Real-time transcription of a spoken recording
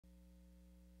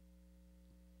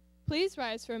Please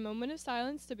rise for a moment of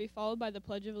silence to be followed by the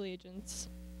Pledge of Allegiance.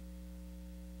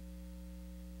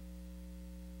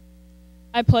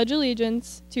 I pledge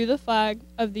allegiance to the flag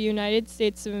of the United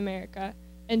States of America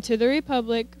and to the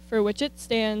republic for which it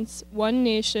stands, one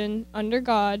nation, under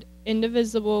God,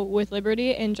 indivisible, with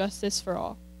liberty and justice for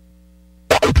all.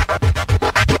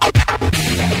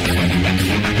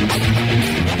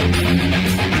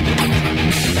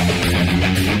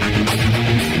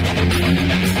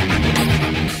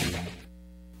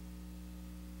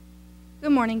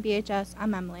 Good morning, BHS.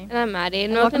 I'm Emily. And I'm Maddie,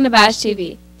 and welcome to Bash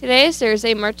TV. Today is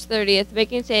Thursday, March 30th,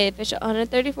 making today the official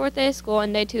 134th day of school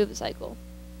and day 2 of the cycle.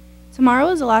 Tomorrow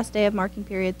is the last day of marking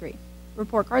period 3.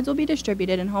 Report cards will be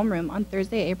distributed in homeroom on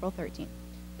Thursday, April 13th.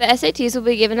 The SATs will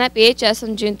be given at BHS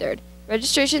on June 3rd.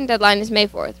 Registration deadline is May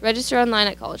 4th. Register online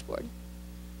at College Board.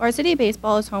 Varsity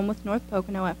baseball is home with North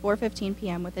Pocono at 4:15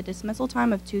 p.m. with a dismissal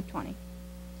time of 2:20.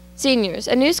 Seniors,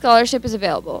 a new scholarship is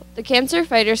available, the Cancer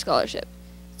Fighter Scholarship.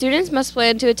 Students must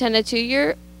plan to attend a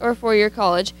 2-year or 4-year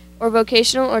college or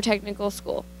vocational or technical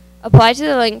school. Apply to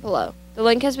the link below. The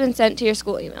link has been sent to your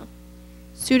school email.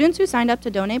 Students who signed up to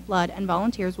donate blood and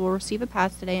volunteers will receive a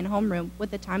pass today in homeroom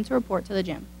with the time to report to the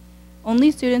gym.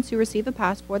 Only students who receive a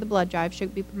pass for the blood drive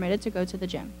should be permitted to go to the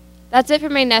gym. That's it for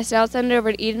Main Nest. I'll send it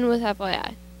over to Eden with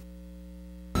FYI.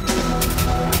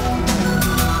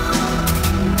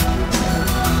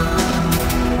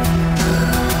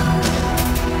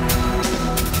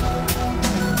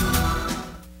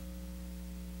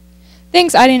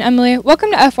 Thanks, Addie and Emily.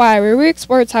 Welcome to FYI, where we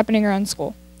explore what's happening around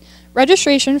school.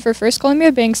 Registration for First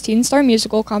Columbia Bank's Teen Star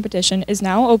Musical competition is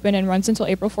now open and runs until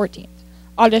April 14th.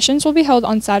 Auditions will be held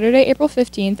on Saturday, April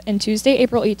 15th and Tuesday,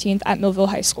 April 18th at Millville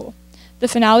High School. The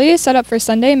finale is set up for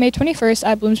Sunday, May 21st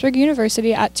at Bloomsburg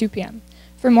University at 2 p.m.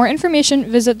 For more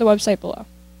information, visit the website below.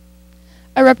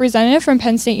 A representative from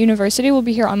Penn State University will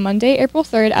be here on Monday, April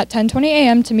 3rd at 10:20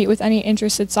 a.m. to meet with any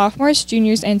interested sophomores,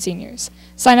 juniors, and seniors.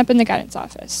 Sign up in the guidance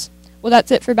office. Well,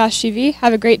 that's it for Bash TV.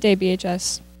 Have a great day,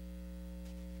 BHS.